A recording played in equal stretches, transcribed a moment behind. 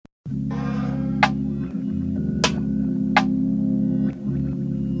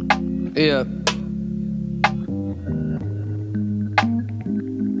Yeah.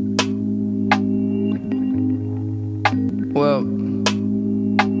 Well,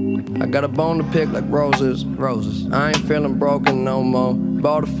 I got a bone to pick like roses. I ain't feeling broken no more.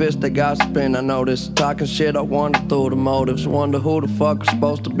 Bought a fist that got spin, I noticed. Talking shit, I wonder through the motives. Wonder who the fuck I'm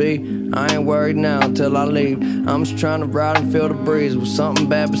supposed to be. I ain't worried now until I leave. I'm just trying to ride and feel the breeze with something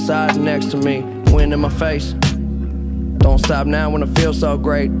bad beside and next to me. Wind in my face. Don't stop now when I feel so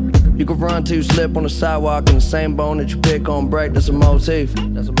great. You can run till you slip on the sidewalk, and the same bone that you pick on break. That's a motif.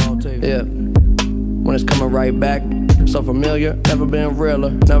 Yeah. When it's coming right back. So familiar, never been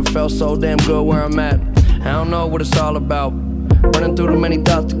realer. Never felt so damn good where I'm at. I don't know what it's all about. Running through too many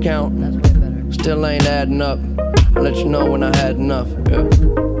thoughts to count. Still ain't adding up. I'll let you know when I had enough. Yeah.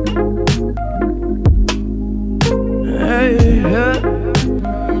 Hey, yeah.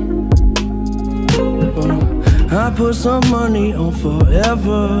 I put some money on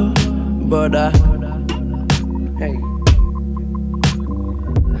forever, but I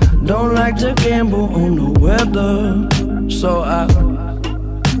don't like to gamble on the weather, so I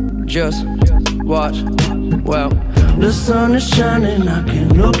just watch. Well, the sun is shining, I can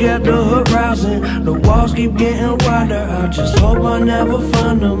look at the horizon. The walls keep getting wider, I just hope I never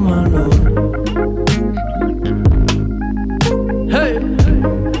find them, I know. Hey!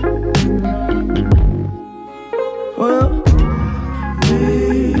 Well,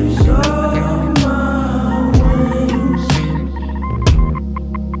 these are my wings.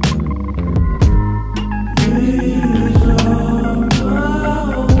 These are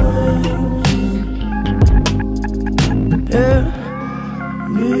my wings. Yeah,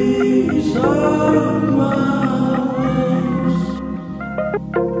 these are my wings.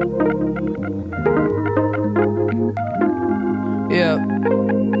 Yeah.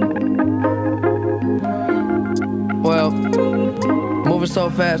 Well, moving so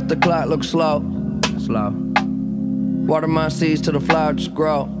fast the clock looks slow. Water my seeds till the flower just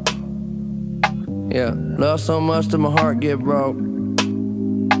grow. Yeah, love so much that my heart get broke. I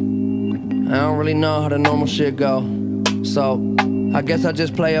don't really know how the normal shit go, so I guess I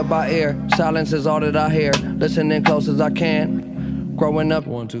just play it by ear. Silence is all that I hear, listening close as I can. Growing up,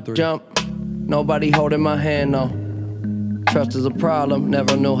 1, 2, 3. Jump, nobody holding my hand, no. Trust is a problem,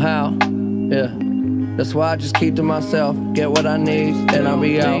 never knew how. Yeah, that's why I just keep to myself. Get what I need, and I'll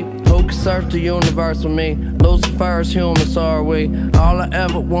be out. Who can search the universe with me? Lucifer is human, so are we. All I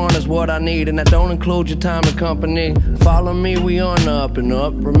ever want is what I need, and that don't include your time and company. Follow me, we on the up and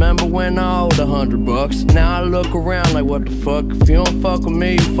up. Remember when I owed $100? Now I look around like, what the fuck? If you don't fuck with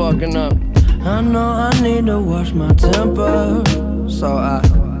me, you fucking up. I know I need to watch my temper, so I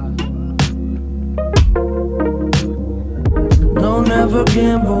don't ever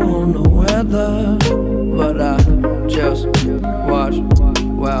gamble on the weather, but I just watch.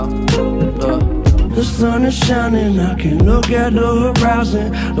 Wow, the sun is shining, I can look at the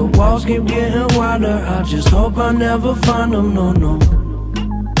horizon. The walls keep getting wider, I just hope I never find them, no, no.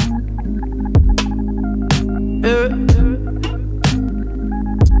 Yeah.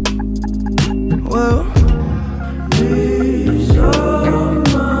 Well, these are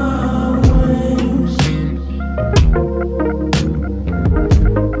my wings.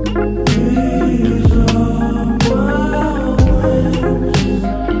 These are my wings.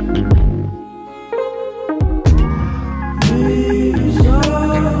 These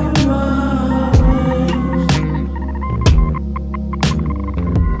are my wings.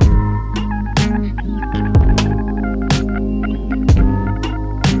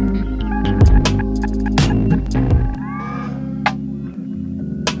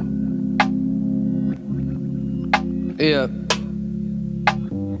 Yeah.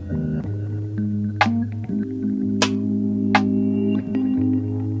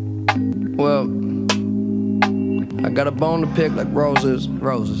 Well, I got a bone to pick like roses.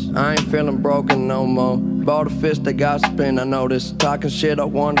 I ain't feeling broken no more. Bought a fist that got spin, I noticed. Talking shit, I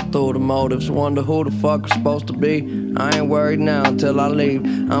wonder through the motives. Wonder who the fuck I'm supposed to be. I ain't worried now until I leave.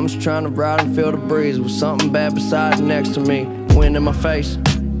 I'm just trying to ride and feel the breeze with something bad beside and next to me. Wind in my face.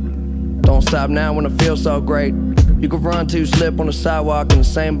 Don't stop now when I feel so great. You can run till you slip on the sidewalk, and the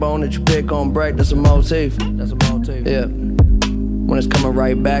same bone that you pick on break. That's a motif. Yeah. When it's coming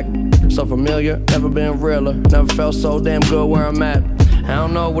right back. So familiar, never been realer. Never felt so damn good where I'm at. I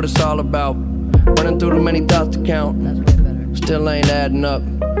don't know what it's all about. Running through too many thoughts to count. Still ain't adding up.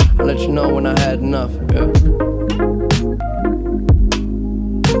 I'll let you know when I had enough. Yeah.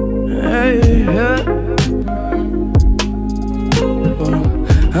 Hey, yeah.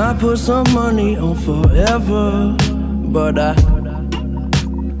 I put some money on forever, but I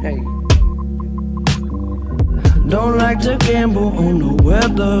don't like to gamble on the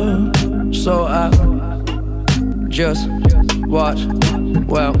weather. So I just watch.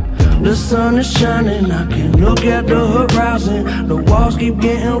 Well, the sun is shining, I can look at the horizon. The walls keep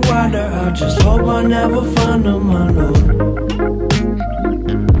getting wider, I just hope I never find them, I know.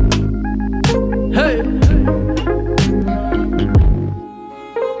 Hey!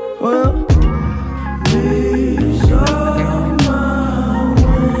 Well, these are my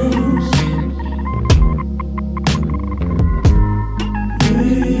wings.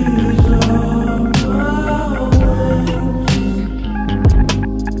 These are my wings.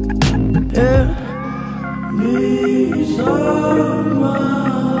 Yeah, these are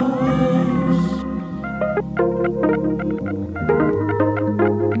my wings.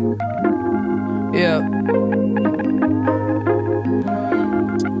 Yeah.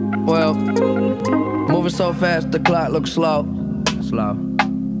 Well, moving so fast, the clock looks slow.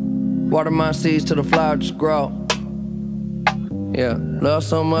 Water my seeds till the flower just grow. Yeah, love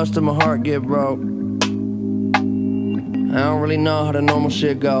so much that my heart get broke. I don't really know how the normal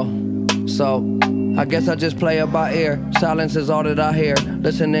shit go. So, I guess I just play it by ear. Silence is all that I hear.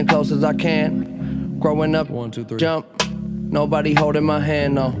 Listening close as I can. Growing up, 1, 2, 3. Jump. Nobody holding my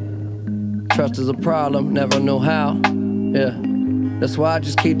hand, no. Trust is a problem, never knew how. Yeah. That's why I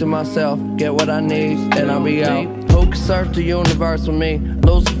just keep to myself, get what I need, and I'll be out. Who can search the universe with me?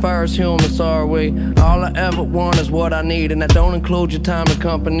 Lucifer is human, so are we. All I ever want is what I need, and that don't include your time and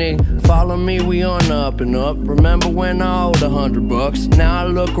company. Follow me, we on the up and up. Remember when I owed $100? Now I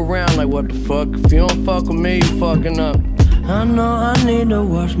look around like, what the fuck? If you don't fuck with me, you fucking up. I know I need to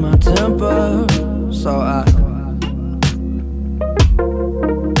watch my temper, so I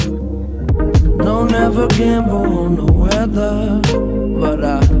don't ever gamble on the weather, but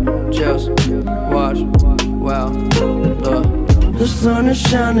I just watch. Wow, the sun is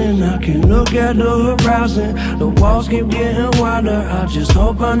shining, I can look at the horizon. The walls keep getting wider, I just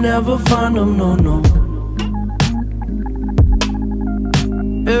hope I never find them, no, no.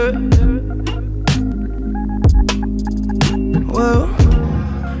 Yeah. Well,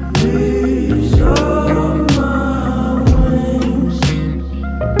 these are my wings.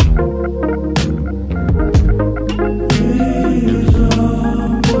 These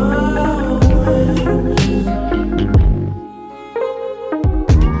are my wings.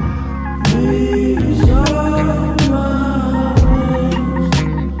 These are my wings.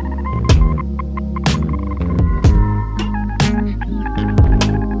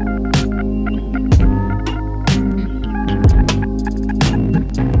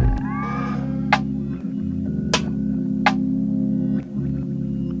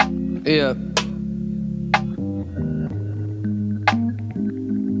 Yeah.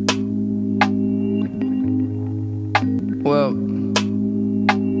 Well,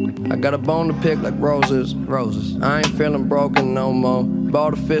 I got a bone to pick like roses. I ain't feeling broken no more.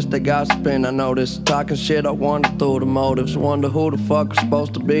 Bought a fist that got spin, I noticed. Talking shit, I wonder through the motives. Wonder who the fuck I'm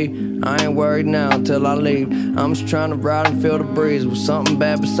supposed to be. I ain't worried now until I leave. I'm just trying to ride and feel the breeze with something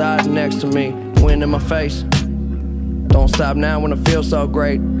bad beside and next to me. Wind in my face. Don't stop now when I feel so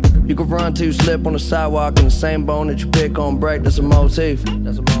great. You can run till you slip on the sidewalk, and the same bone that you pick on break. That's a motif.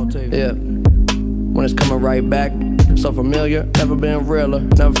 Yeah. When it's coming right back. So familiar, never been realer.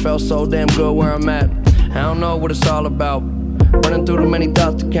 Never felt so damn good where I'm at. I don't know what it's all about. Running through too many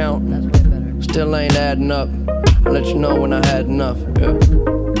thoughts to count. Still ain't adding up. I'll let you know when I had enough. Yeah.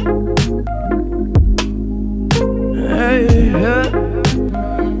 Hey, yeah.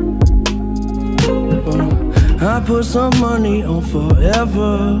 I put some money on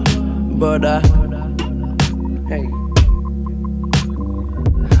forever, but I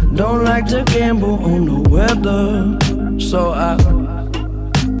don't like to gamble on the weather, so I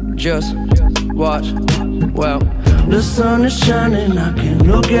just watch. Well, the sun is shining, I can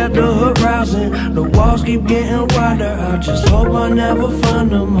look at the horizon. The walls keep getting wider, I just hope I never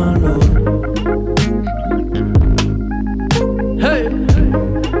find them, I know. Hey!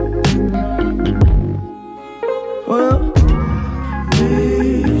 Well,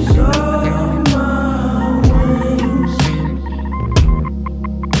 these are my wings.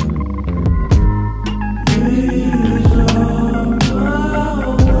 These are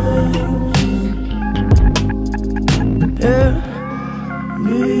my wings. Yeah,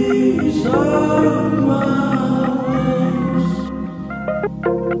 these are my wings.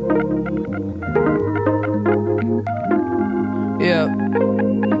 Yeah.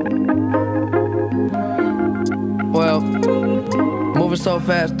 Well, moving so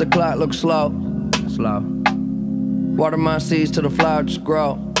fast, the clock looks slow. Water my seeds till the flower just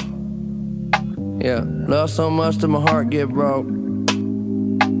grow. Yeah, love so much that my heart get broke. I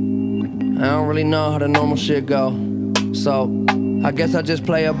don't really know how the normal shit go. So, I guess I just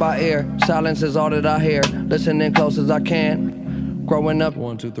play it by ear. Silence is all that I hear. Listening close as I can. Growing up,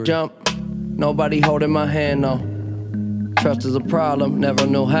 1, 2, 3. Jump. Nobody holding my hand, no. Trust is a problem, never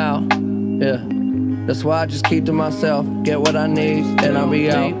knew how. Yeah. That's why I just keep to myself. Get what I need, and I'll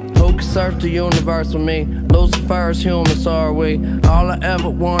be out. Who can search the universe with me? Lucifer is human, so are we. All I ever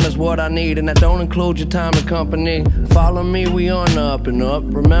want is what I need, and that don't include your time and company. Follow me, we on the up and up.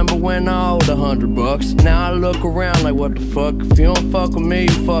 Remember when I owed $100? Now I look around like, what the fuck? If you don't fuck with me,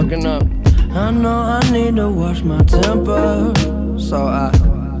 you fucking up. I know I need to watch my temper, so I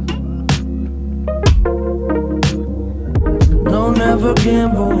don't ever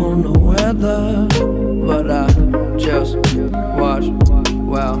gamble on the weather, but I just watch.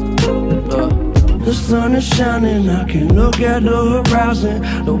 Wow, the sun is shining, I can look at the horizon.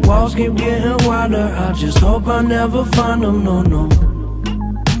 The walls keep getting wider, I just hope I never find them, no, no.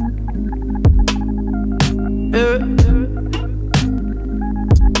 Yeah.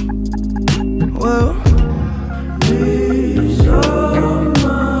 Well, these are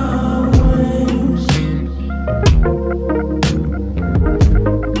my wings.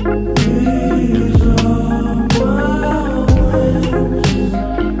 These are my wings.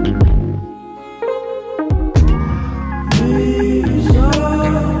 These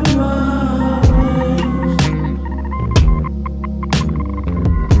are my wings.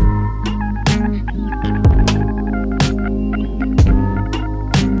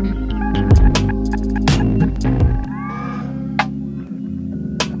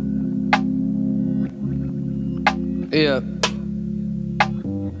 Yeah.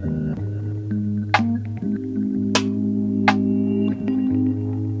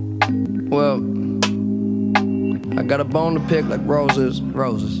 Well, I got a bone to pick like roses.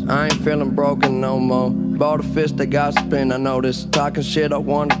 I ain't feeling broken no more. Bought a fist that got spin, I noticed. Talking shit, I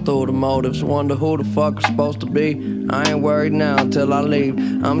wonder through the motives. Wonder who the fuck I'm supposed to be. I ain't worried now until I leave.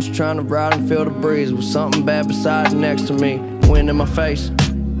 I'm just trying to ride and feel the breeze with something bad beside next to me. Wind in my face.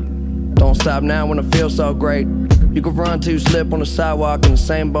 Don't stop now when I feel so great. You can run till you slip on the sidewalk, and the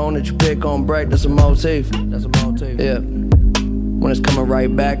same bone that you pick on break. That's a motif. Yeah. When it's coming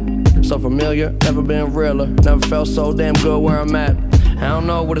right back, so familiar, never been realer. Never felt so damn good where I'm at. I don't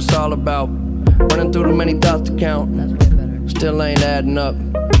know what it's all about. Running through too many thoughts to count. Still ain't adding up.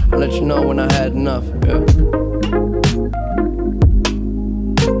 I'll let you know when I had enough. Yeah.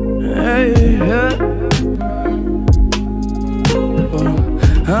 Hey, yeah.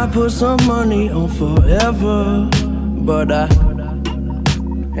 I put some money on forever, but I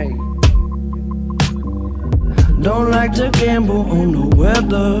don't like to gamble on the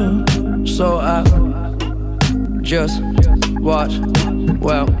weather, so I just watch.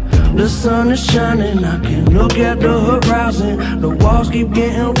 Well, the sun is shining, I can look at the horizon. The walls keep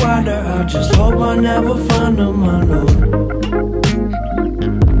getting wider, I just hope I never find them, I know.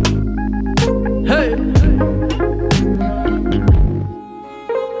 Hey!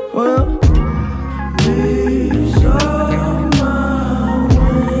 Well, these are my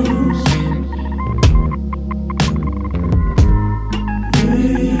wings.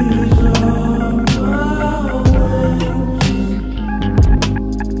 These are my wings.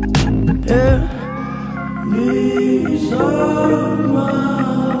 Yeah, these are my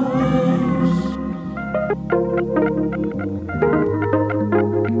wings.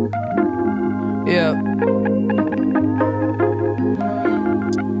 Yeah.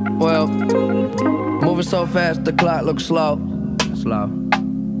 Well, moving so fast the clock looks slow.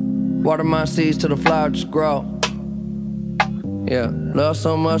 Water my seeds till the flower just grow. Yeah, love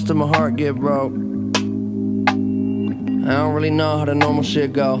so much that my heart get broke. I don't really know how the normal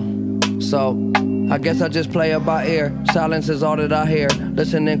shit go, so I guess I just play it by ear. Silence is all that I hear.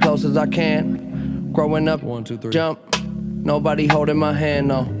 Listening close as I can. Growing up, 1, 2, 3. Jump. Nobody holding my hand,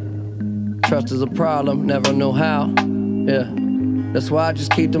 no. Trust is a problem, never knew how. Yeah. That's why I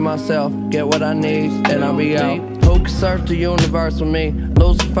just keep to myself. Get what I need, and I'll be out. Who can search the universe with me?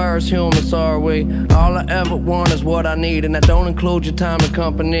 Lucifer is human, so are we. All I ever want is what I need, and that don't include your time and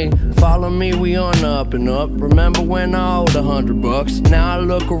company. Follow me, we on the up and up. Remember when I owed $100? Now I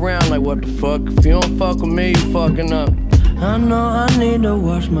look around like, what the fuck? If you don't fuck with me, you fucking up. I know I need to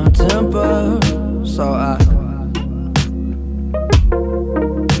watch my temper, so I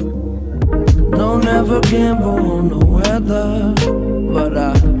don't ever gamble on the weather, but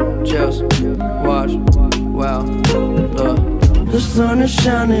I just watch. Wow, the sun is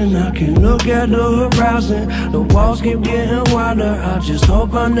shining, I can look at the horizon. The walls keep getting wider, I just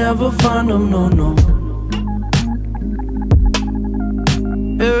hope I never find them, no, no.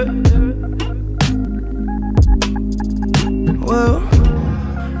 Yeah. Well,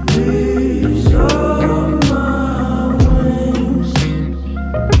 these are my wings.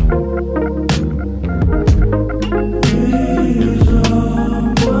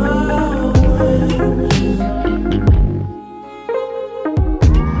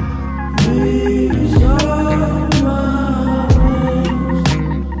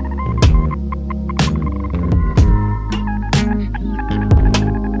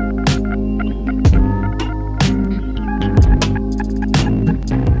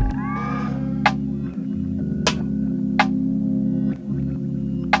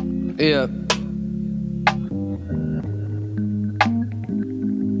 Yeah.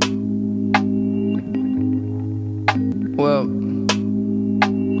 Well,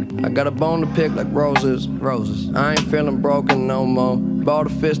 I got a bone to pick like roses. I ain't feeling broken no more. Bought a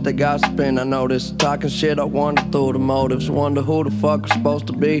fist that got spin, I noticed. Talking shit, I wonder through the motives. Wonder who the fuck I'm supposed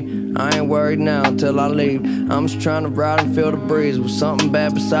to be. I ain't worried now until I leave. I'm just trying to ride and feel the breeze with something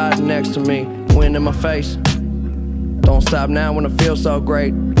bad beside and next to me. Wind in my face. Don't stop now when I feel so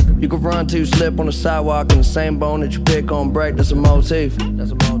great. You can run till you slip on the sidewalk, and the same bone that you pick on break. That's a motif.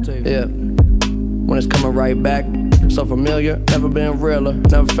 Yeah. When it's coming right back. So familiar, never been realer.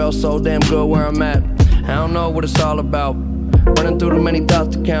 Never felt so damn good where I'm at. I don't know what it's all about. Running through too many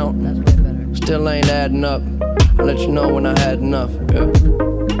thoughts to count. Still ain't adding up. I'll let you know when I had enough. Yeah.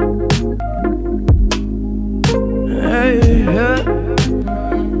 Hey, yeah.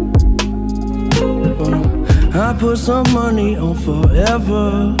 Well, I put some money on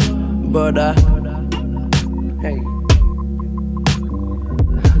forever, but I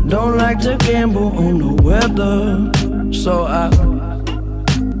don't like to gamble on the weather, so I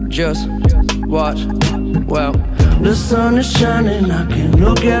just watch. Well, the sun is shining, I can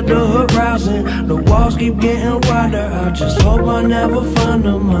look at the horizon. The walls keep getting wider, I just hope I never find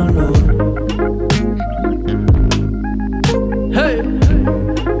them, I know. Hey!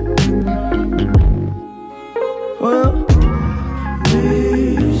 Well,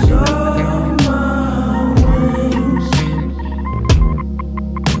 these are my wings.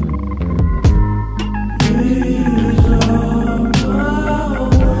 These are my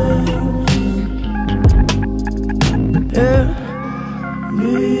wings. Yeah.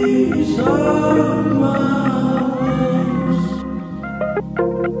 These are my wings.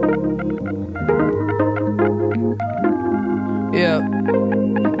 Yeah.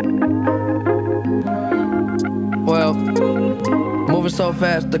 Well, moving so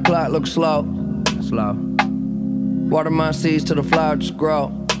fast the clock looks slow. Water my seeds till the flower just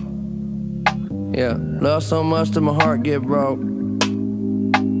grow. Yeah, love so much that my heart get broke. I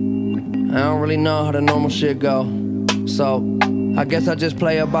don't really know how the normal shit go, so I guess I just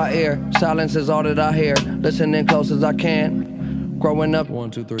play it by ear. Silence is all that I hear. Listening close as I can. Growing up,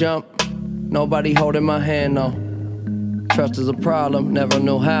 1, 2, 3. Jump. Nobody holding my hand, no. Trust is a problem, never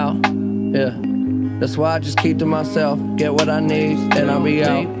knew how. Yeah. That's why I just keep to myself, get what I need, and I'll be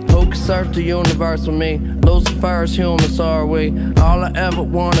out. Who can search the universe with me? Lucifer's human, so are we. All I ever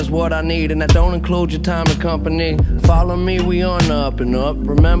want is what I need, and that don't include your time and company. Follow me, we on the up and up.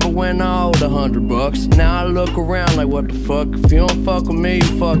 Remember when I owed $100? Now I look around like, what the fuck? If you don't fuck with me,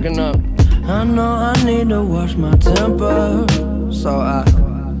 you fucking up. I know I need to watch my temper, so I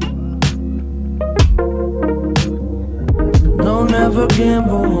don't ever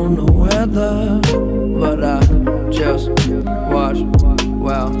gamble on the weather, but I just watch.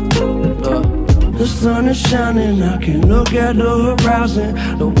 Wow, the sun is shining, I can look at the horizon.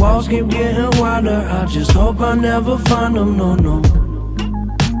 The walls keep getting wider, I just hope I never find them, no, no.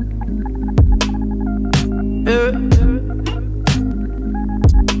 Yeah.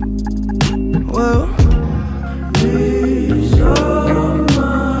 Well, these are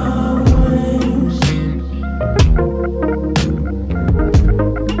my wings.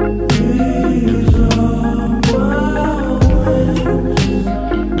 These are my wings.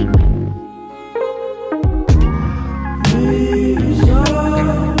 These are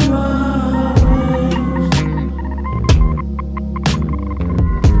my wings.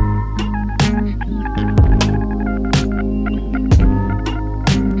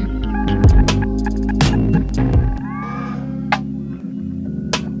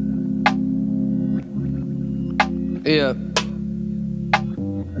 Yeah.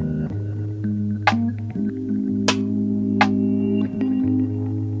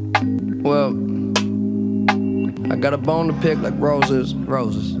 Well, I got a bone to pick like roses.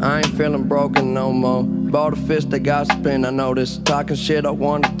 I ain't feeling broken no more. Bought a fist that got spin, I noticed. Talking shit, I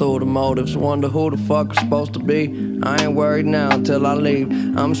wonder through the motives. Wonder who the fuck I'm supposed to be. I ain't worried now until I leave.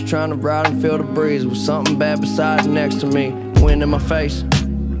 I'm just trying to ride and feel the breeze with something bad beside and next to me. Wind in my face.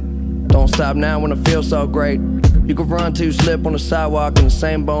 Don't stop now when I feel so great. You can run till you slip on the sidewalk, and the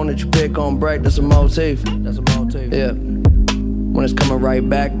same bone that you pick on break. That's a motif. Yeah. When it's coming right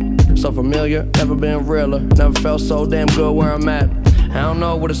back. So familiar, never been realer. Never felt so damn good where I'm at. I don't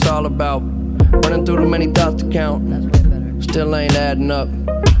know what it's all about. Running through too many thoughts to count. Still ain't adding up.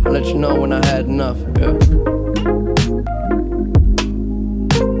 I'll let you know when I had enough. Yeah.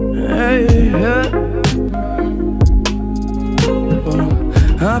 Hey, yeah.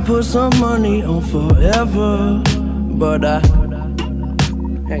 I put some money on forever, but I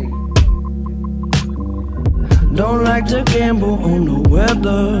Don't like to gamble on the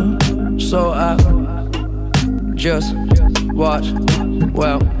weather, so I just watch.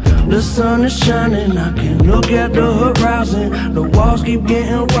 Well, the sun is shining, I can look at the horizon. The walls keep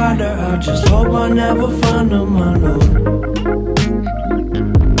getting wider, I just hope I never find them, I know.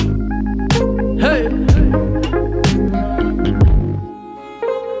 Hey!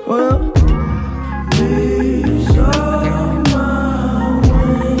 Well, these are my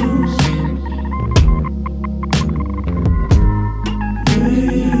wings.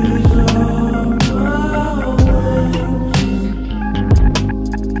 These are my wings.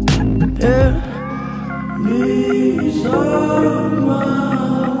 Yeah, these are my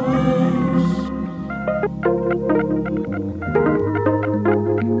wings.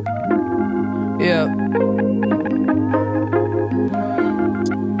 Yeah.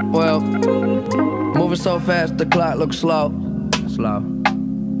 Well, moving so fast the clock looks slow.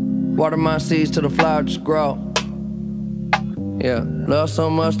 Water my seeds till the flowers just grow. Yeah, love so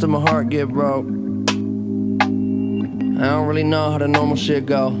much that my heart get broke. I don't really know how the normal shit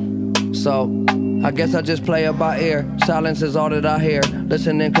go, so I guess I just play it by ear. Silence is all that I hear,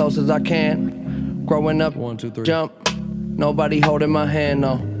 listening close as I can. Growing up, 1, 2, 3. Jump, nobody holding my hand,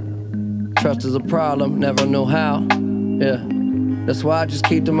 no. Trust is a problem, never knew how. Yeah, that's why I just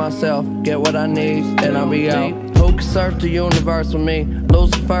keep to myself, get what I need, and I'll be out. Who can search the universe with me?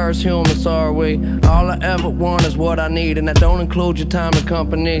 Lucifer is human, so are we. All I ever want is what I need, and that don't include your time and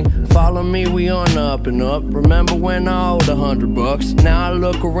company. Follow me, we on the up and up. Remember when I owed $100? Now I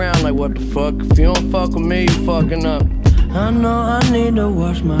look around like, what the fuck? If you don't fuck with me, you fucking up. I know I need to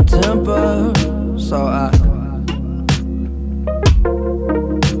watch my temper, so I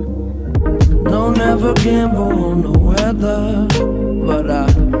don't ever gamble on the weather, but I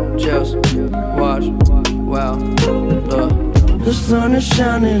just watch. Wow, the sun is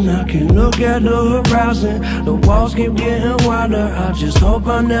shining, I can look at the horizon. The walls keep getting wider, I just hope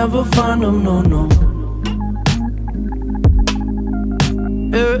I never find them, no, no.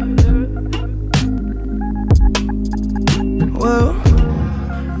 Yeah. Well,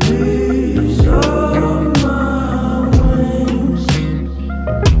 these are my wings.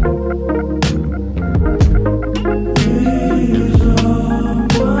 These are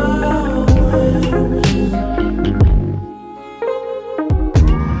my wings.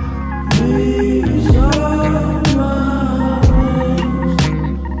 These are my wings.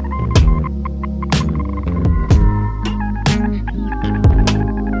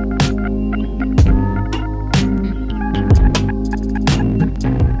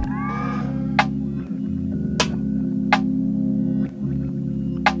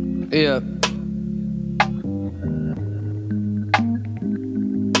 Yeah.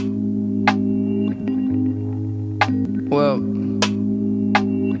 Well,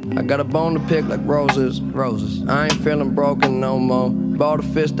 I got a bone to pick like roses. I ain't feeling broken no more. Bought a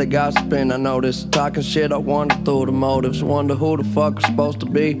fist that got spin, I noticed. Talking shit, I wonder through the motives. Wonder who the fuck I'm supposed to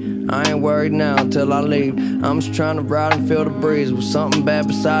be. I ain't worried now until I leave. I'm just trying to ride and feel the breeze with something bad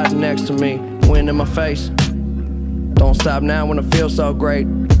beside next to me. Wind in my face. Don't stop now when I feel so great.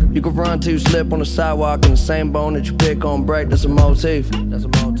 You can run till you slip on the sidewalk, and the same bone that you pick on break. That's a motif.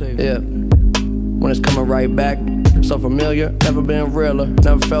 Yeah. When it's coming right back, so familiar, never been realer.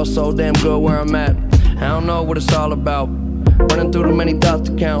 Never felt so damn good where I'm at. I don't know what it's all about. Running through too many thoughts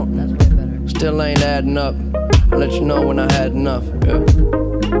to count. Still ain't adding up. I'll let you know when I had enough. Yeah.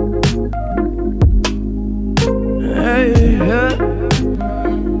 Hey, yeah.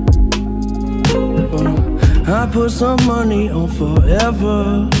 I put some money on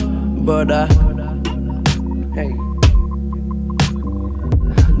forever, but I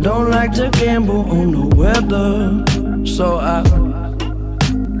don't like to gamble on the weather, so I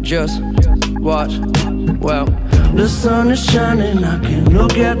just watch. Well, the sun is shining, I can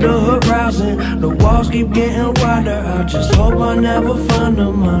look at the horizon. The walls keep getting wider, I just hope I never find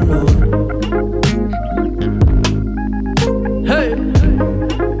them, I know. Hey!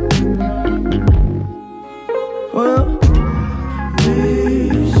 Well,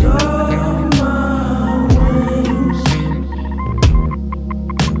 these are my wings.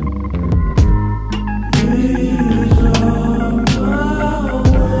 These are my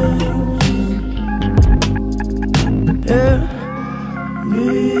wings. Yeah,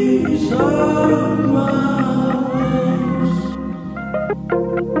 these are my wings.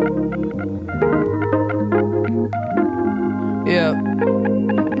 Yeah.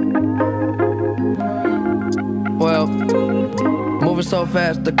 Well, moving so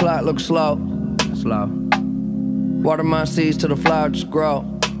fast the clock looks slow. Water my seeds till the flowers just grow.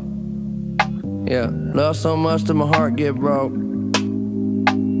 Yeah, love so much that my heart get broke.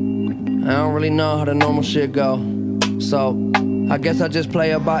 I don't really know how the normal shit go, so I guess I just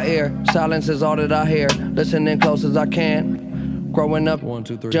play it by ear. Silence is all that I hear, listening close as I can. Growing up, 1,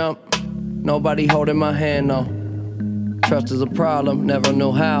 2, 3. Jump, nobody holding my hand, no. Trust is a problem, never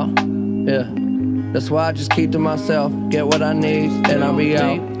knew how, yeah. That's why I just keep to myself, get what I need, and I'll be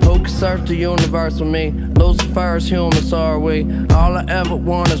out. Who can search the universe with me? Lucifer is human, so are we. All I ever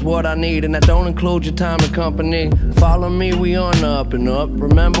want is what I need, and that don't include your time and company. Follow me, we on the up and up.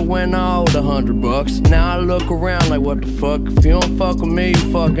 Remember when I owed $100? Now I look around like, what the fuck? If you don't fuck with me,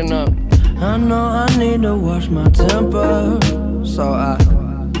 you fucking up. I know I need to watch my temper, so I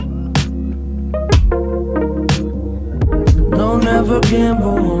don't ever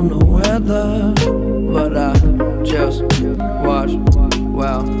gamble on the weather, but I just watch.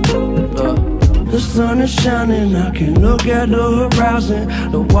 Wow, the sun is shining, I can look at the horizon.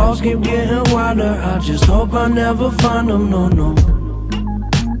 The walls keep getting wider, I just hope I never find them, no, no.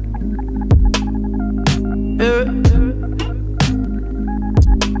 Yeah.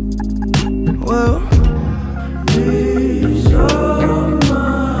 Well, these are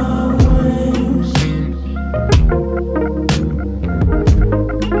my wings.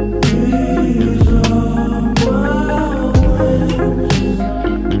 These are my wings.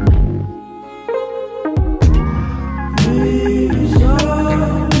 These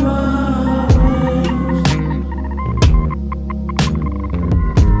are my wings.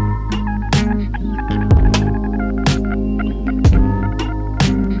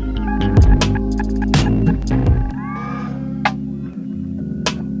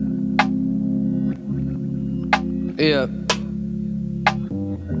 Yeah.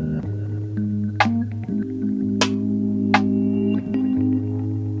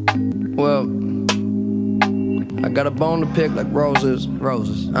 Well, I got a bone to pick like roses.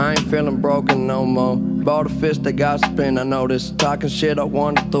 I ain't feeling broken no more. Bought a fist that got spin, I noticed. Talking shit, I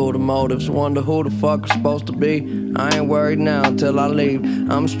wonder through the motives. Wonder who the fuck I'm supposed to be. I ain't worried now until I leave.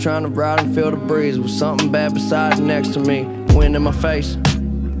 I'm just trying to ride and feel the breeze with something bad beside and next to me. Wind in my face.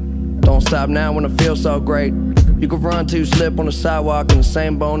 Don't stop now when I feel so great. You can run till you slip on the sidewalk, and the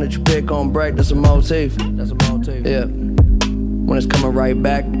same bone that you pick on break. That's a motif. Yeah. When it's coming right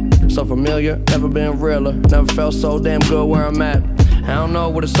back, so familiar, never been realer. Never felt so damn good where I'm at. I don't know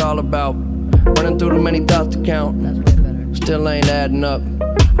what it's all about. Running through too many thoughts to count. Still ain't adding up.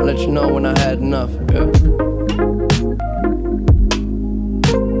 I'll let you know when I had enough. Yeah.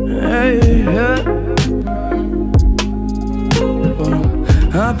 Hey, yeah.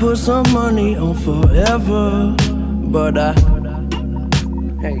 I put some money on forever, but I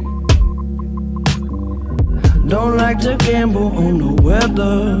don't like to gamble on the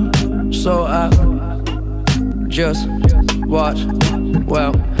weather, so I just watch.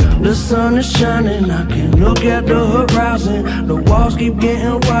 Well, the sun is shining, I can look at the horizon. The walls keep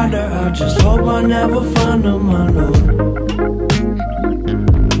getting wider, I just hope I never find them, I know.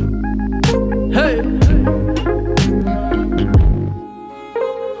 Hey.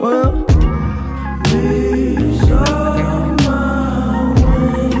 Well, these are my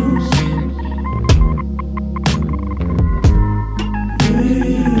wings.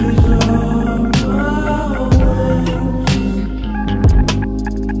 These are my wings.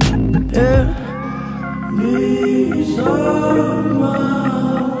 Yeah, these are my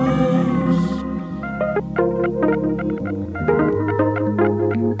wings.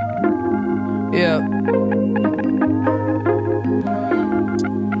 Yeah.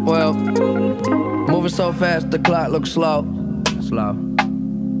 Well, moving so fast, the clock looks slow.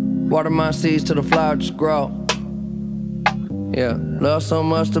 Water my seeds till the flower just grow. Yeah, love so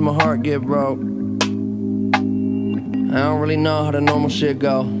much that my heart get broke. I don't really know how the normal shit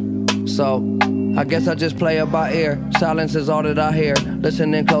go, so I guess I just play it by ear. Silence is all that I hear,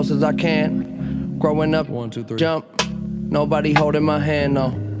 listening close as I can. Growing up, 1, 2, 3. Jump, nobody holding my hand,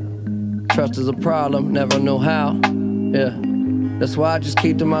 no. Trust is a problem, never knew how, yeah. That's why I just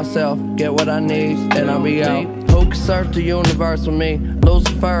keep to myself, get what I need, and I'll be out. Who can search the universe with me?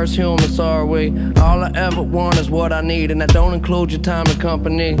 Lucifer is human, so are we. All I ever want is what I need, and that don't include your time and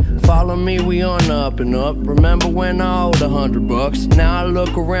company. Follow me, we on the up and up. Remember when I owed $100? Now I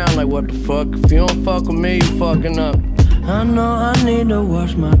look around like, what the fuck? If you don't fuck with me, you fucking up. I know I need to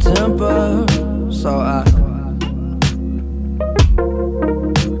watch my temper, so I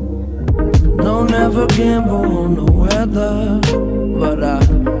don't ever gamble on the weather, but I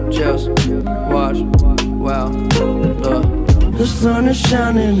just watch. Wow, the sun is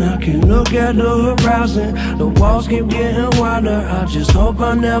shining, I can look at the horizon. The walls keep getting wider, I just hope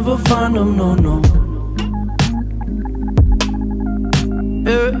I never find them, no, no.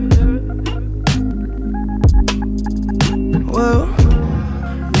 Yeah. Well,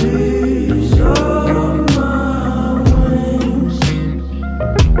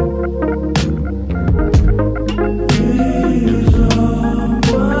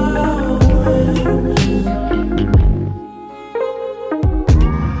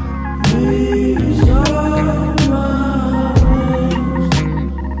 These are my wings.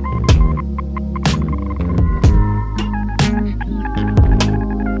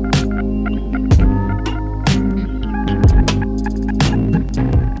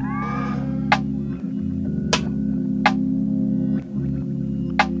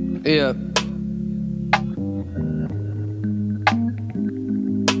 Yeah.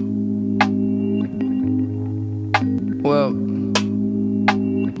 Well,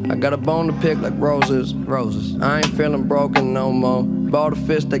 I got a bone to pick like roses. I ain't feeling broken no more. Bought a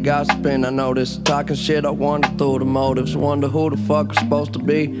fist that got spin, I noticed. Talking shit, I wonder through the motives. Wonder who the fuck I'm supposed to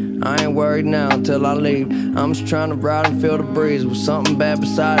be. I ain't worried now until I leave. I'm just trying to ride and feel the breeze with something bad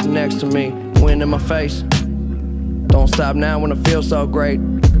beside next to me. Wind in my face. Don't stop now when I feel so great.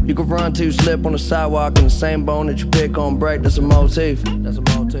 You can run till you slip on the sidewalk, and the same bone that you pick on break. That's a motif.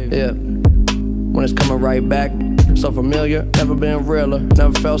 Yeah. When it's coming right back. So familiar, never been realer.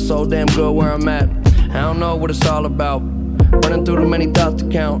 Never felt so damn good where I'm at. I don't know what it's all about. Running through too many thoughts to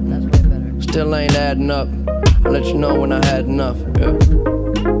count. Still ain't adding up. I'll let you know when I had enough. Yeah.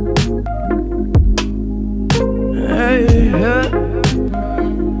 Hey, yeah.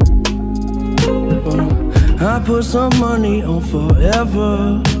 I put some money on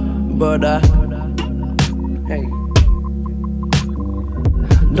forever, but hey,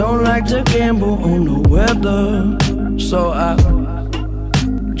 don't like to gamble on the weather, so I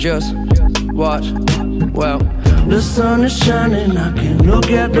just watch. Well, the sun is shining, I can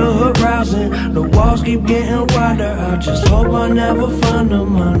look at the horizon. The walls keep getting wider, I just hope I never find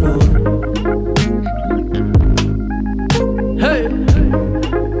them, I know. Hey!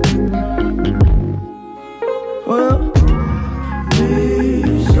 Well,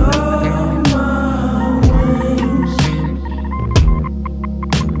 these are my wings.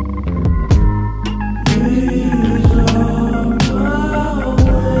 These are my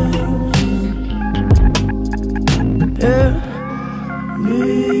wings. Yeah,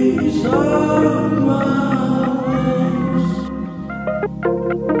 these are my wings.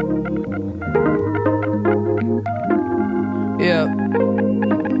 Yeah.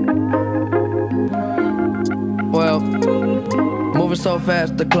 Well, moving so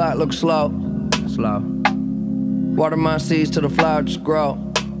fast the clock looks slow. Water my seeds till the flower just grow.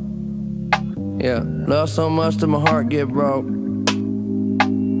 Yeah, love so much that my heart get broke. I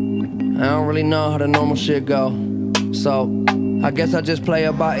don't really know how the normal shit go. So, I guess I just play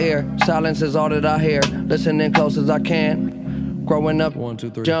it by ear. Silence is all that I hear. Listening close as I can. Growing up, 1, 2,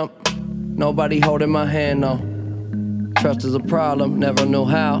 3. Jump. Nobody holding my hand, no. Trust is a problem, never knew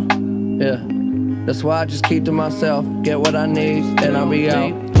how. Yeah. That's why I just keep to myself, get what I need, and I'll be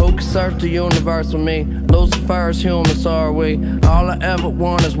out. Who can search the universe with me? Lucifer is human, so are we. All I ever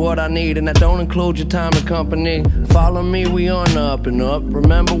want is what I need, and that don't include your time and company. Follow me, we on the up and up.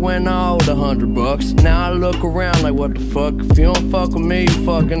 Remember when I owed $100? Now I look around like, what the fuck? If you don't fuck with me, you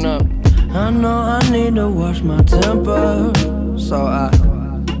fucking up. I know I need to watch my temper, so I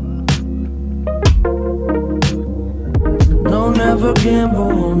don't ever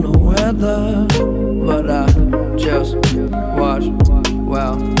gamble on the weather, but I just watch.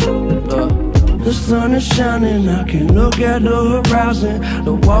 Wow, the sun is shining, I can look at the horizon.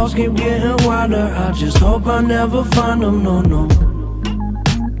 The walls keep getting wider, I just hope I never find them, no, no.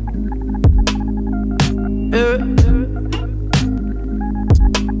 Yeah.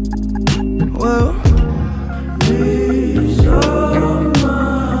 Well, these are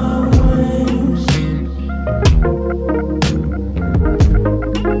my wings.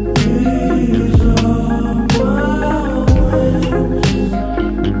 These are my wings.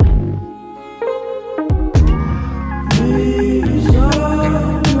 These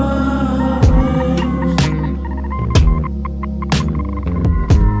are my wings.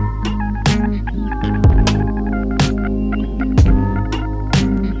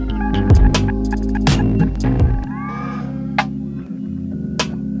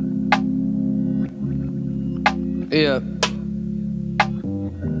 Yeah.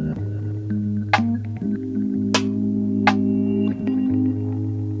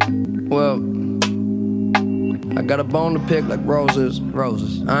 Well, I got a bone to pick like roses.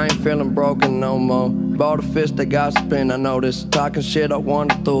 I ain't feeling broken no more. Bought a fist that got spin, I noticed. Talking shit, I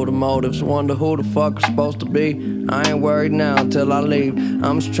wonder through the motives. Wonder who the fuck I'm supposed to be. I ain't worried now until I leave.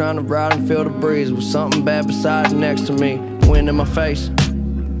 I'm just trying to ride and feel the breeze with something bad beside next to me. Wind in my face.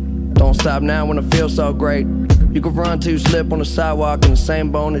 Don't stop now when I feel so great. You can run till you slip on the sidewalk, and the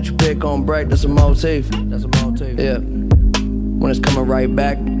same bone that you pick on break. That's a motif. Yeah. When it's coming right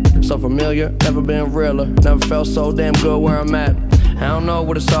back. So familiar, never been realer. Never felt so damn good where I'm at. I don't know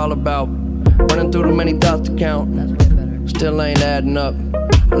what it's all about. Running through too many thoughts to count. Still ain't adding up.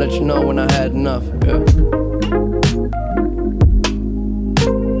 I'll let you know when I had enough. Yeah.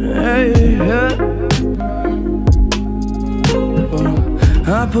 Hey, yeah.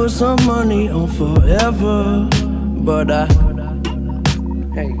 I put some money on forever, but I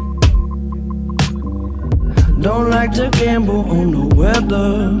don't like to gamble on the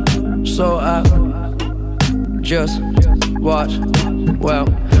weather, so I just watch. Well,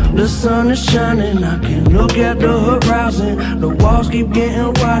 the sun is shining, I can look at the horizon. The walls keep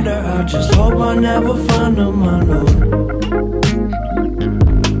getting wider, I just hope I never find them, I know.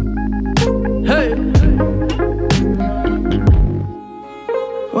 Hey!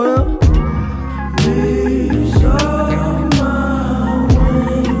 Well, these are my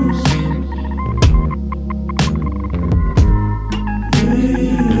wings.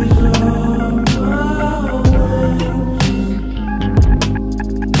 These are my wings.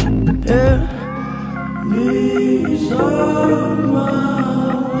 Yeah, these are my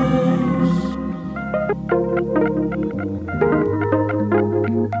wings.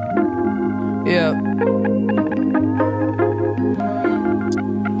 Yeah.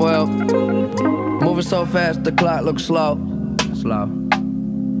 Well, moving so fast the clock looks slow.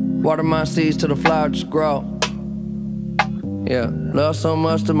 Water my seeds till the flower just grow. Yeah, love so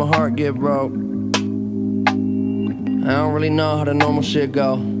much that my heart get broke. I don't really know how the normal shit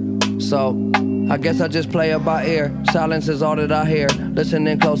go, so I guess I just play it by ear. Silence is all that I hear,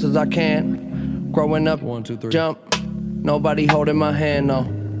 listening close as I can. Growing up, 1, 2, 3. Jump, nobody holding my hand, no.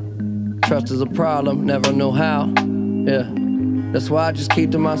 Trust is a problem, never knew how. Yeah, that's why I just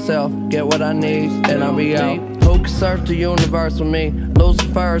keep to myself, get what I need, and I'll be out. Who can search the universe with me?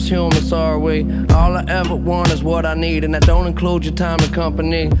 Lucifer is human, so are we. All I ever want is what I need, and that don't include your time and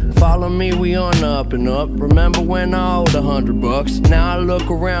company. Follow me, we on the up and up. Remember when I owed $100? Now I look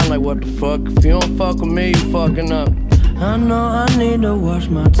around like, what the fuck? If you don't fuck with me, you fucking up. I know I need to watch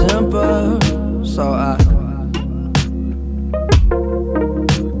my temper, so I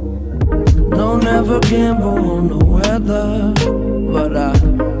don't ever gamble on the weather, but I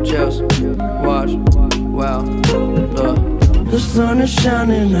just watch. Wow, the sun is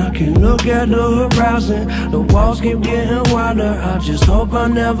shining, I can look at the horizon. The walls keep getting wider, I just hope I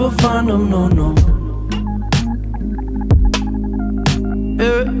never find them, no, no.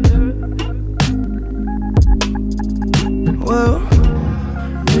 Yeah. Well,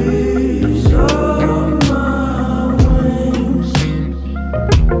 these are my wings.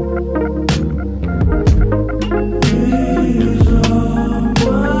 These are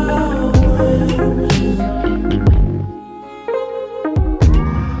my wings.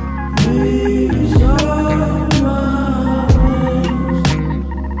 These are my wings.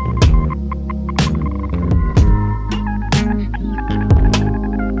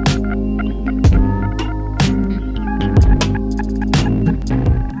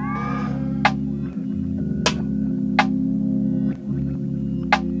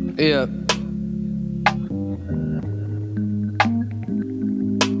 Yeah.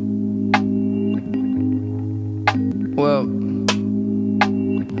 Well,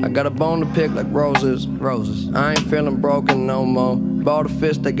 I got a bone to pick like roses. I ain't feeling broken no more. Bought a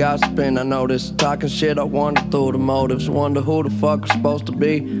fist that got spin, I noticed. Talking shit, I wonder through the motives. Wonder who the fuck I'm supposed to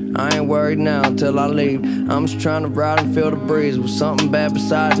be. I ain't worried now until I leave. I'm just trying to ride and feel the breeze with something bad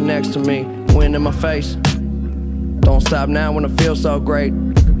beside and next to me. Wind in my face. Don't stop now when I feel so great.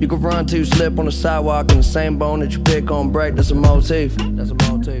 You can run till you slip on the sidewalk, and the same bone that you pick on break. That's a motif.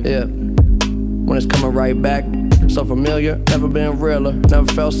 Yeah. When it's coming right back. So familiar, never been realer.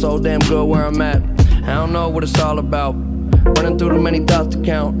 Never felt so damn good where I'm at. I don't know what it's all about. Running through too many thoughts to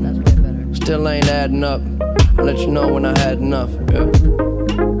count. Still ain't adding up. I'll let you know when I had enough. Yeah.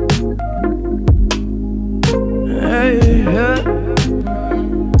 Hey, yeah.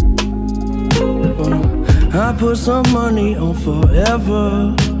 I put some money on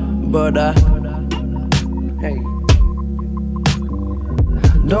forever, but I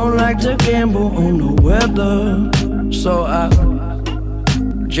don't like to gamble on the weather, so I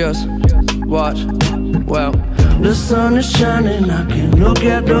just watch. Well, the sun is shining, I can look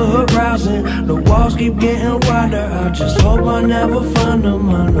at the horizon. The walls keep getting wider, I just hope I never find them,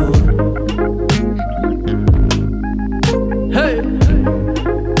 I know. Hey!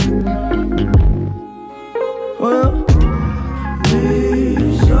 Well,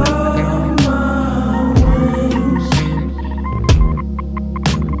 these are my wings.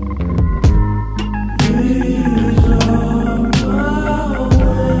 These are my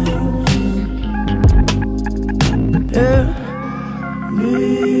wings. Yeah,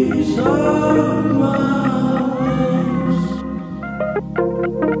 these are my wings.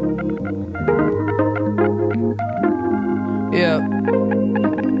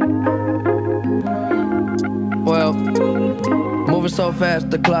 so fast,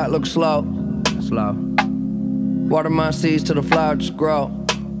 the clock looks slow. Water my seeds till the flower just grow.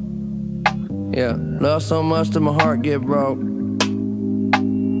 Yeah, love so much that my heart get broke. I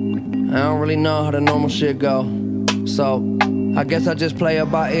don't really know how the normal shit go. So, I guess I just play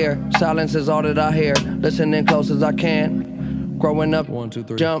it by ear. Silence is all that I hear. Listening close as I can. Growing up, 1, 2,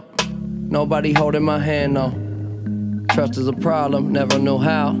 3. Jump. Nobody holding my hand, no. Trust is a problem, never knew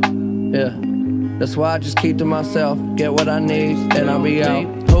how. Yeah, that's why I just keep to myself. Get what I need, and I'll be out.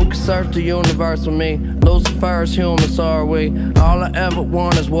 Who can search the universe with me? Lucifer is human, so are we. All I ever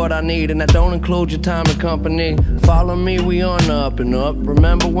want is what I need, and that don't include your time and company. Follow me, we on the up and up.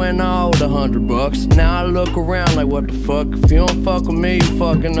 Remember when I owed $100? Now I look around like, what the fuck? If you don't fuck with me, you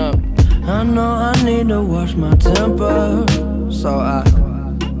fucking up. I know I need to watch my temper, so I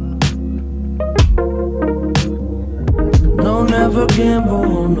don't ever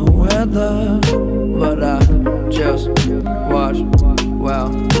gamble on the weather, but I just watch. Wow,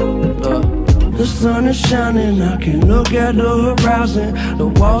 the sun is shining, I can look at the horizon. The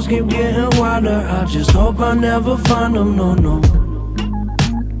walls keep getting wider, I just hope I never find them, no.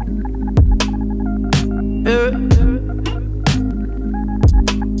 Yeah.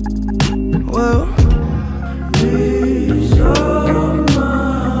 Well, these are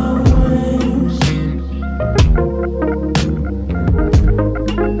my wings.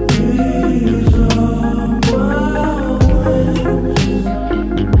 These are my wings.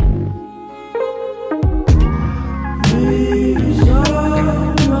 These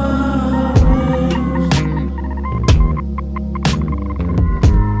are my wings.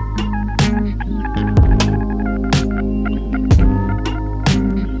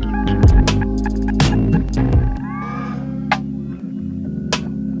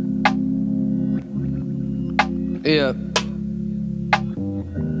 Yeah.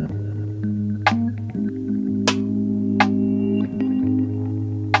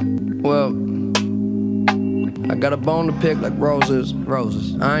 Well, I got a bone to pick like roses.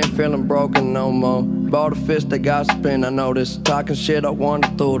 I ain't feeling broken no more. Bought a fist that got spin, I noticed. Talking shit, I wonder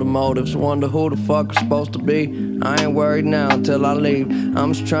through the motives. Wonder who the fuck I'm supposed to be. I ain't worried now until I leave.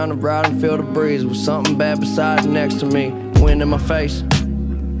 I'm just trying to ride and feel the breeze with something bad beside next to me. Wind in my face.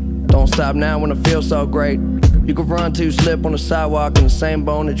 Don't stop now when I feel so great. You can run till you slip on the sidewalk, and the same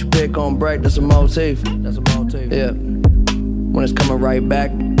bone that you pick on break. That's a motif. Yeah. When it's coming right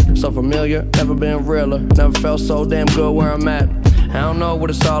back. So familiar, never been realer. Never felt so damn good where I'm at. I don't know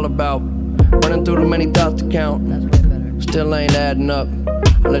what it's all about. Running through too many thoughts to count. Still ain't adding up.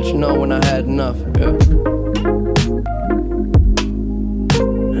 I'll let you know when I had enough. Yeah.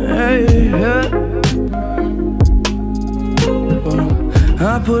 Hey, yeah.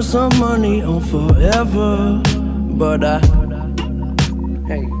 I put some money on forever, but I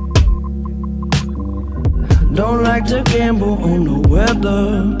don't like to gamble on the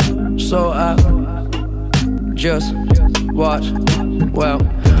weather, so I just watch. Well,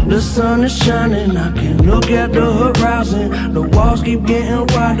 the sun is shining, I can look at the horizon. The walls keep getting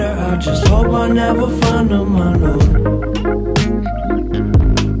wider, I just hope I never find them, I know.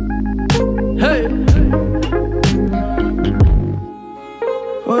 Hey!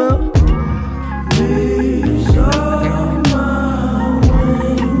 Well, these are my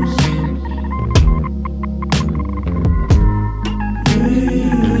wings.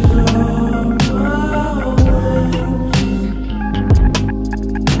 These are my wings.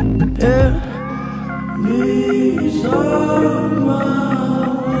 Yeah, these are my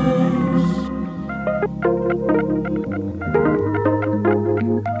wings.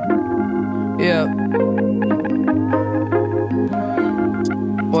 Yeah.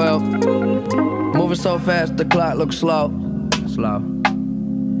 Well, moving so fast, the clock looks slow.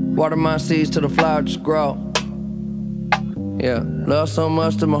 Water my seeds till the flower just grow. Yeah, love so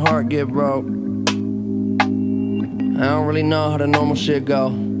much that my heart get broke. I don't really know how the normal shit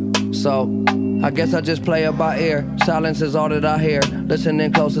go. So, I guess I just play it by ear. Silence is all that I hear.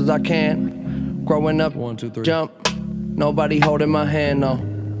 Listening close as I can. Growing up, 1, 2, 3. Jump. Nobody holding my hand, no.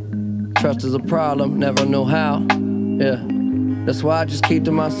 Trust is a problem, never knew how. Yeah. That's why I just keep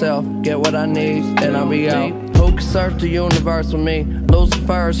to myself. Get what I need, and I'll be out. Who can search the universe with me?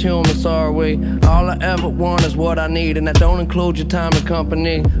 Lucifer is human, so are we. All I ever want is what I need, and that don't include your time and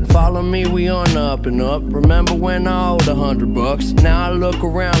company. Follow me, we on the up and up. Remember when I owed $100? Now I look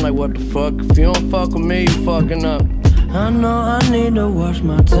around like, what the fuck? If you don't fuck with me, you fucking up. I know I need to watch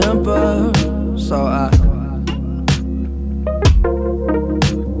my temper, so I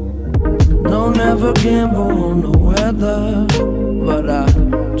don't ever gamble on the weather, but I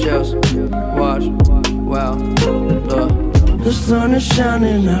just watch. Wow, the The sun is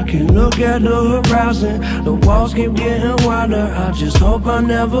shining, I can look at the horizon. The walls keep getting wider, I just hope I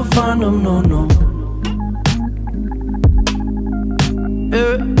never find them, no, no.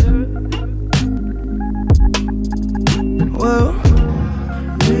 Yeah. Well,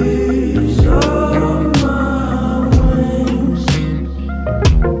 these are my wings.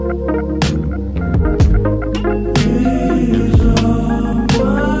 These are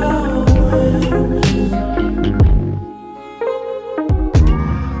my wings.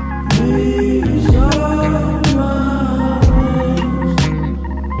 These are my wings.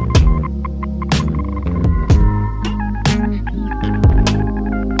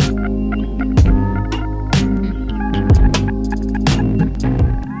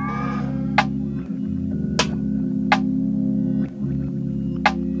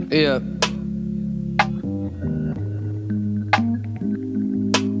 Yeah.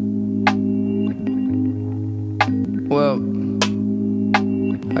 Well,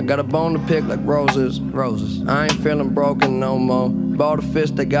 I got a bone to pick like roses. I ain't feeling broken no more. Bought a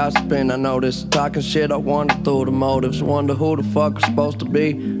fist that got spin, I noticed. Talking shit, I wonder through the motives. Wonder who the fuck I'm supposed to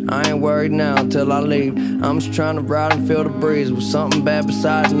be. I ain't worried now until I leave. I'm just trying to ride and feel the breeze with something bad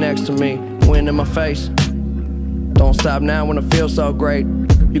beside next to me. Wind in my face. Don't stop now when I feel so great.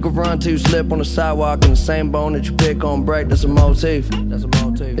 You can run till you slip on the sidewalk, and the same bone that you pick on break. That's a motif.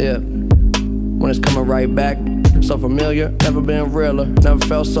 Yeah. When it's coming right back, so familiar, never been realer. Never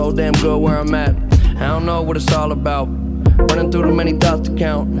felt so damn good where I'm at. I don't know what it's all about. Running through too many thoughts to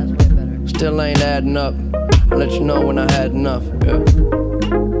count. Still ain't adding up. I'll let you know when I had enough. Yeah.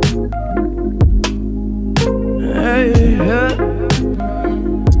 Hey, yeah.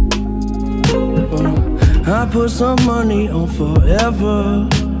 I put some money on forever,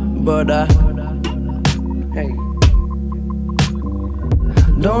 but I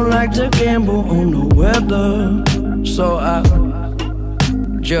don't like to gamble on the weather, so I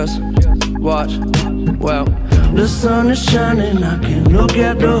just watch. Well, the sun is shining, I can look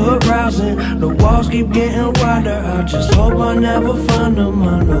at the horizon. The walls keep getting wider, I just hope I never find them,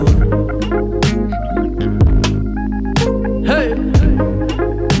 I know. Hey!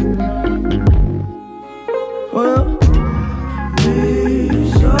 Well,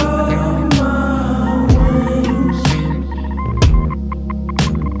 these are my wings.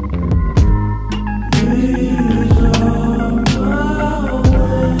 These are my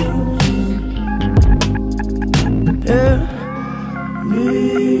wings. Yeah,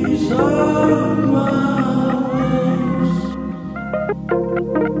 these are my wings.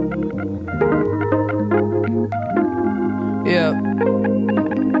 Yeah.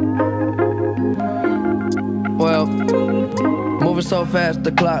 Well, moving so fast,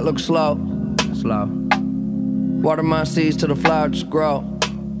 the clock looks slow. Water my seeds till the flower just grow.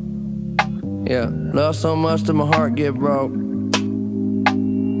 Yeah, love so much that my heart get broke. I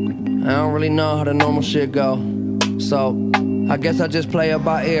don't really know how the normal shit go, so I guess I just play it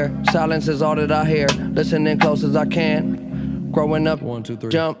by ear. Silence is all that I hear, listening close as I can. Growing up, 1, 2,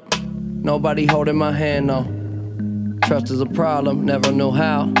 3. Jump, nobody holding my hand, no. Trust is a problem, never knew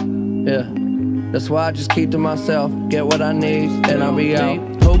how. Yeah. That's why I just keep to myself, get what I need, and I'll be out.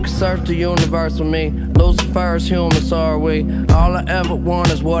 Who can search the universe with me? Lucifer is human, so are we. All I ever want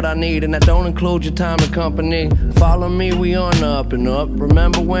is what I need, and that don't include your time and company. Follow me, we on the up and up.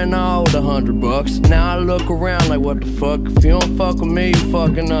 Remember when I owed $100? Now I look around like, what the fuck? If you don't fuck with me, you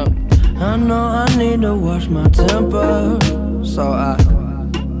fucking up. I know I need to watch my temper, so I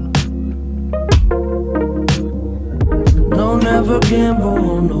don't ever gamble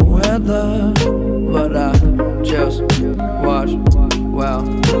on the weather, but I just watch. Wow,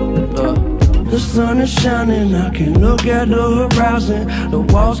 the sun is shining, I can look at the horizon. The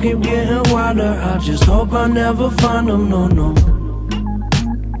walls keep getting wider, I just hope I never find them, no, no.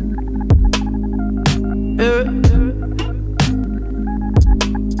 Yeah.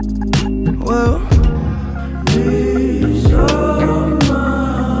 Well, these are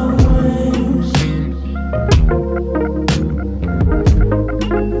my wings.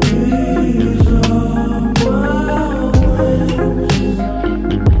 These are my wings.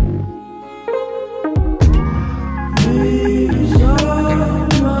 These are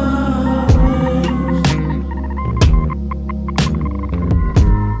my wings.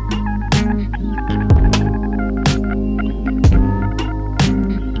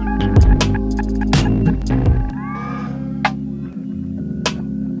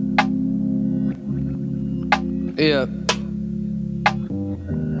 Yeah.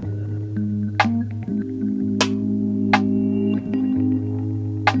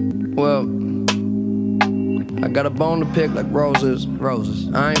 Well, I got a bone to pick like roses.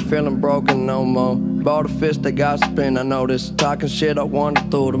 I ain't feeling broken no more. Bought a fist that got spin, I noticed. Talking shit, I wonder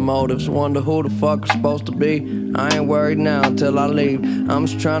through the motives. Wonder who the fuck I'm supposed to be. I ain't worried now until I leave. I'm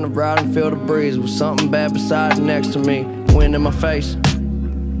just trying to ride and feel the breeze with something bad beside and next to me. Wind in my face.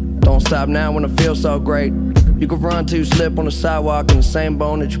 Don't stop now when I feel so great. You can run till you slip on the sidewalk, and the same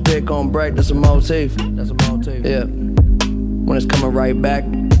bone that you pick on break. That's a motif. That's a motif. Yeah. When it's coming right back.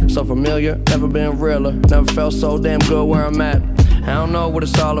 So familiar, never been realer. Never felt so damn good where I'm at. I don't know what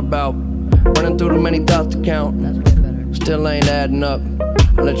it's all about. Running through too many thoughts to count. Still ain't adding up.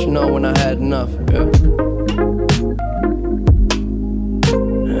 I'll let you know when I had enough. Yeah.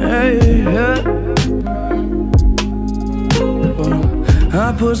 Hey, yeah.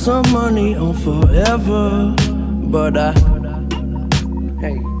 I put some money on forever, but I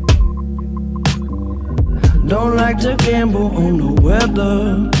don't like to gamble on the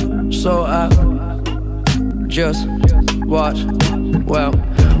weather, so I just watch. Well,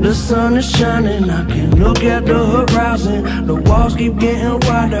 the sun is shining, I can look at the horizon. The walls keep getting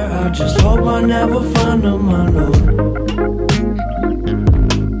wider, I just hope I never find them, I know.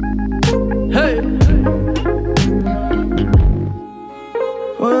 Hey!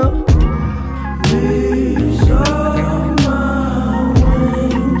 Well, these are my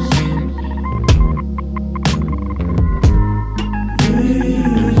wings.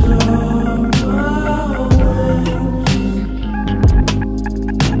 These are my wings.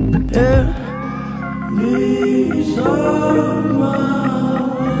 Yeah, these are my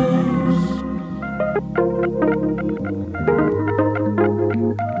wings.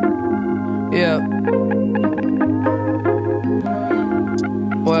 Yeah.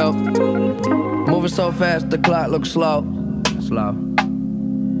 Well, moving so fast, the clock looks slow. Slow.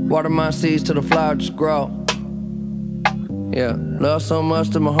 Water my seeds till the flower just grow. Yeah, love so much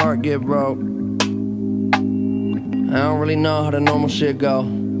that my heart get broke. I don't really know how the normal shit go.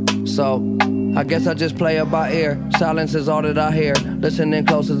 So, I guess I just play it by ear. Silence is all that I hear. Listening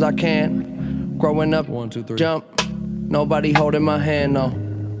close as I can. Growing up, 1, 2, 3. Jump. Nobody holding my hand, no.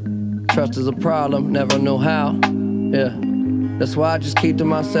 Trust is a problem, never knew how. Yeah. That's why I just keep to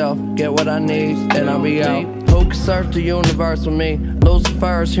myself, get what I need, and I'll be out. Who can search the universe with me?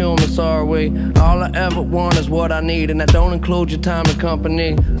 Lucifer is human, so are we. All I ever want is what I need, and that don't include your time and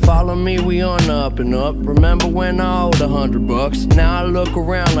company. Follow me, we on the up and up. Remember when I owed $100? Now I look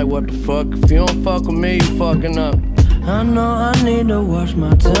around like, what the fuck? If you don't fuck with me, you fucking up. I know I need to watch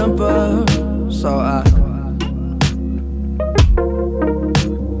my temper, so I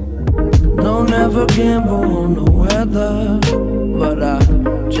don't ever gamble on the weather, but I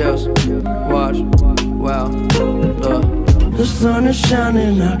just watch. Wow, the sun is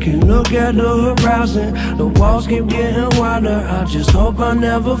shining, I can look at the horizon. The walls keep getting wider, I just hope I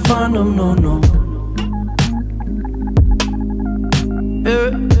never find them, no, no. Yeah.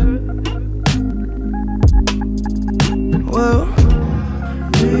 Well,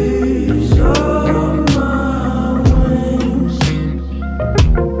 these are my wings.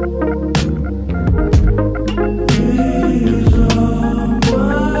 These are my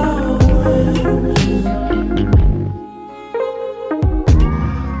wings.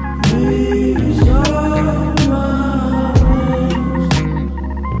 These are my wings.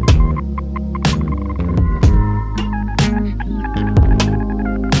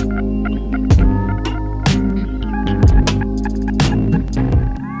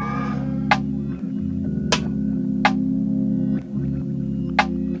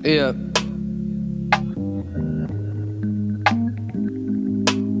 Yeah.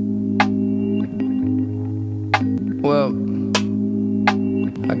 Well,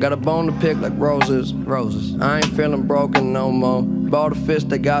 I got a bone to pick like roses. I ain't feeling broken no more. Bought a fist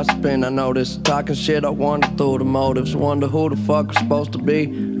that got spin, I noticed. Talking shit, I wonder through the motives. Wonder who the fuck I'm supposed to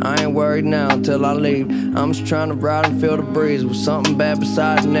be. I ain't worried now until I leave. I'm just trying to ride and feel the breeze with something bad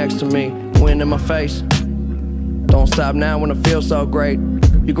beside and next to me. Wind in my face. Don't stop now when I feel so great.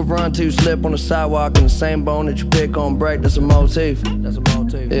 You can run till you slip on the sidewalk, and the same bone that you pick on break. That's a motif. That's a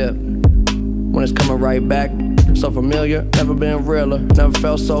motif. Yeah. When it's coming right back. So familiar, never been realer. Never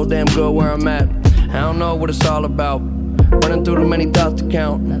felt so damn good where I'm at. I don't know what it's all about. Running through too many thoughts to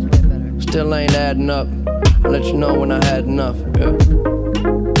count. Still ain't adding up. I'll let you know when I had enough. Yeah.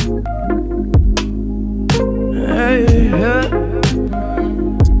 Hey, yeah.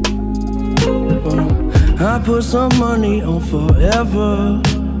 I put some money on forever,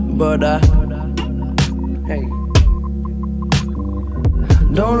 but I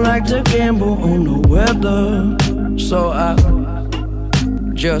don't like to gamble on the weather, so I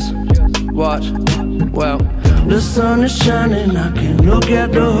just watch. Well, the sun is shining, I can look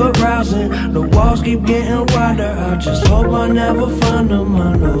at the horizon. The walls keep getting wider, I just hope I never find them,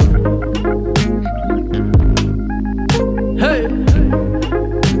 I know.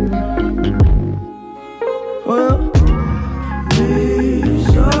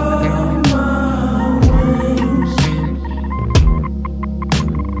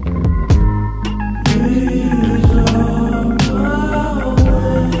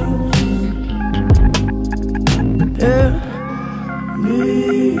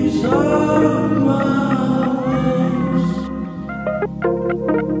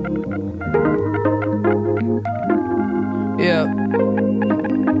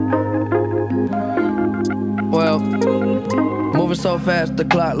 Well, moving so fast the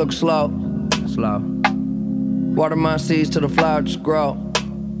clock looks slow. Water my seeds till the flowers just grow.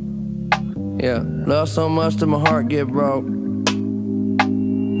 Yeah, love so much that my heart get broke. I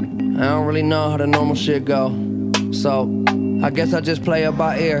don't really know how the normal shit go, so I guess I just play it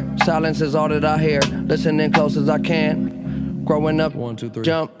by ear. Silence is all that I hear. Listening close as I can. Growing up, 1, 2, 3.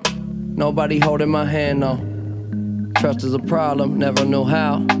 Jump. Nobody holding my hand, no. Trust is a problem, never knew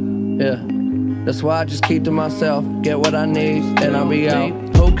how. Yeah, that's why I just keep to myself. Get what I need, and I'll be out.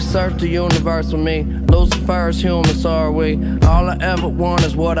 Who can search the universe with me? Lucifer is human, so are we. All I ever want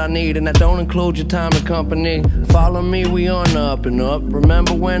is what I need, and that don't include your time and company. Follow me, we on the up and up.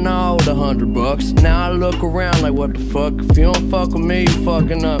 Remember when I owed $100? Now I look around like, what the fuck? If you don't fuck with me, you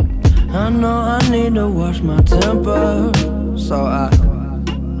fucking up. I know I need to watch my temper, so I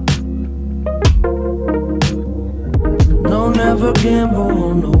don't ever gamble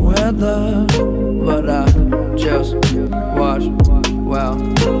on the weather, but I just watch. Wow,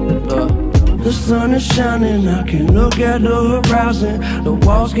 the sun is shining, I can look at the horizon. The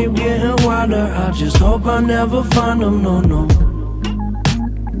walls keep getting wider, I just hope I never find them, no, no.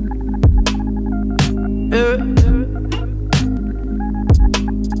 Yeah.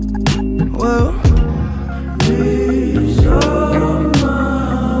 Well, these are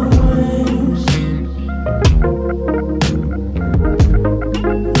my wings.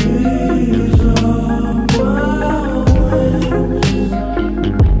 These are my wings.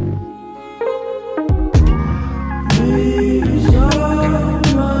 These are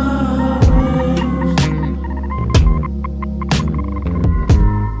my wings.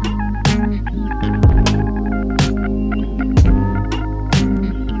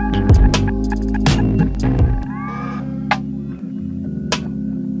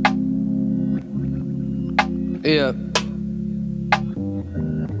 Yeah.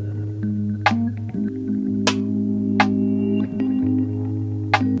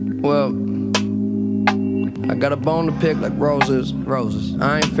 Well, I got a bone to pick like roses.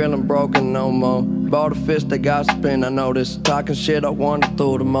 I ain't feeling broken no more. Bought a fist that got spin, I noticed. Talking shit, I wonder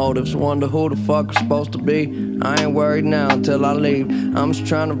through the motives. Wonder who the fuck I'm supposed to be. I ain't worried now until I leave. I'm just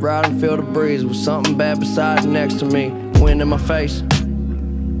trying to ride and feel the breeze with something bad beside next to me. Wind in my face.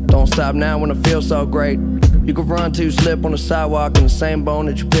 Don't stop now when I feel so great. You can run till you slip on the sidewalk, and the same bone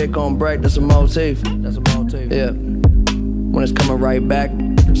that you pick on break. That's a motif. Yeah. When it's coming right back.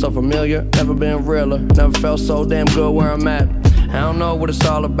 So familiar, never been realer. Never felt so damn good where I'm at. I don't know what it's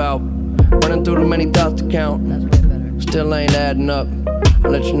all about. Running through too many thoughts to count. Still ain't adding up.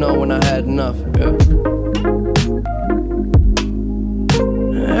 I'll let you know when I had enough. Yeah.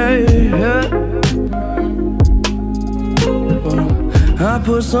 Hey, yeah. I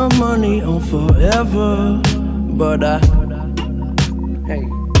put some money on forever, but I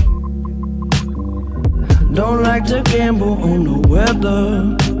don't like to gamble on the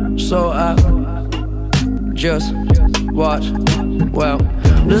weather, so I just watch. Well,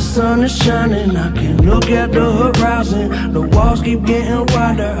 the sun is shining, I can look at the horizon. The walls keep getting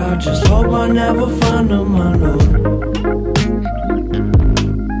wider, I just hope I never find them, I know.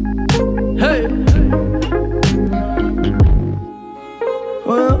 Hey!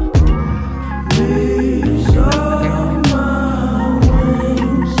 Well, these are my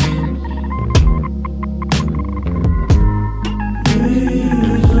wings.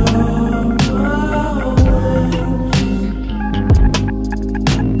 These are my wings.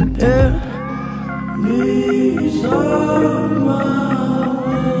 Yeah, these are my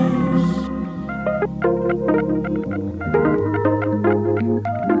wings.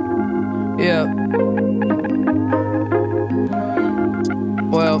 Yeah.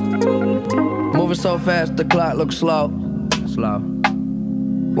 Well, moving so fast the clock looks slow.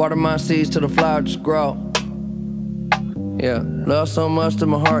 Water my seeds till the flowers just grow. Yeah, love so much that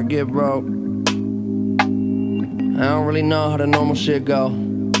my heart get broke. I don't really know how the normal shit go,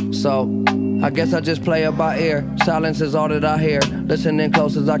 so I guess I just play it by ear. Silence is all that I hear. Listening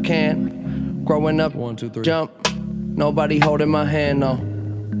close as I can. Growing up, 1, 2, 3. Jump. Nobody holding my hand, no.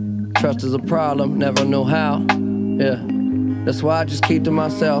 Trust is a problem, never knew how. Yeah. That's why I just keep to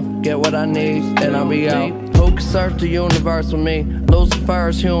myself. Get what I need, and I'll be out. Who can search the universe with me? Lucifer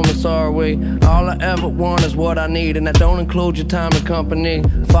is human, so are we. All I ever want is what I need, and that don't include your time and company.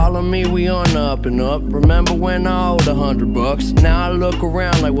 Follow me, we on the up and up. Remember when I owed $100? Now I look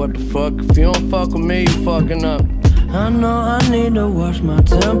around like, what the fuck? If you don't fuck with me, you fucking up. I know I need to watch my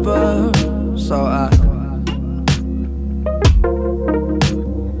temper, so I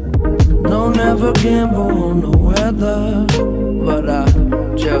don't ever gamble on the weather, but I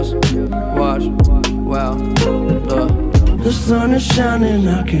just watch. Wow, The sun is shining,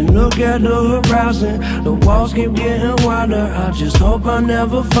 I can look at the horizon. The walls keep getting wider, I just hope I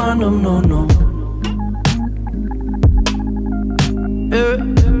never find them, no, no. Yeah.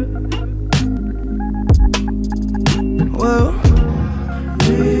 Well,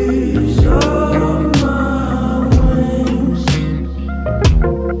 these are my wings.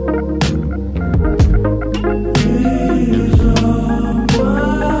 These are my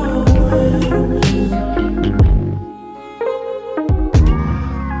wings.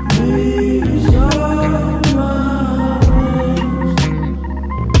 These are my wings.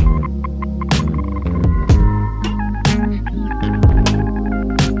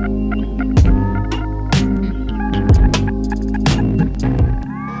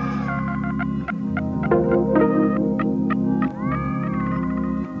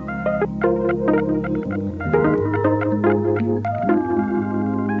 Thank you.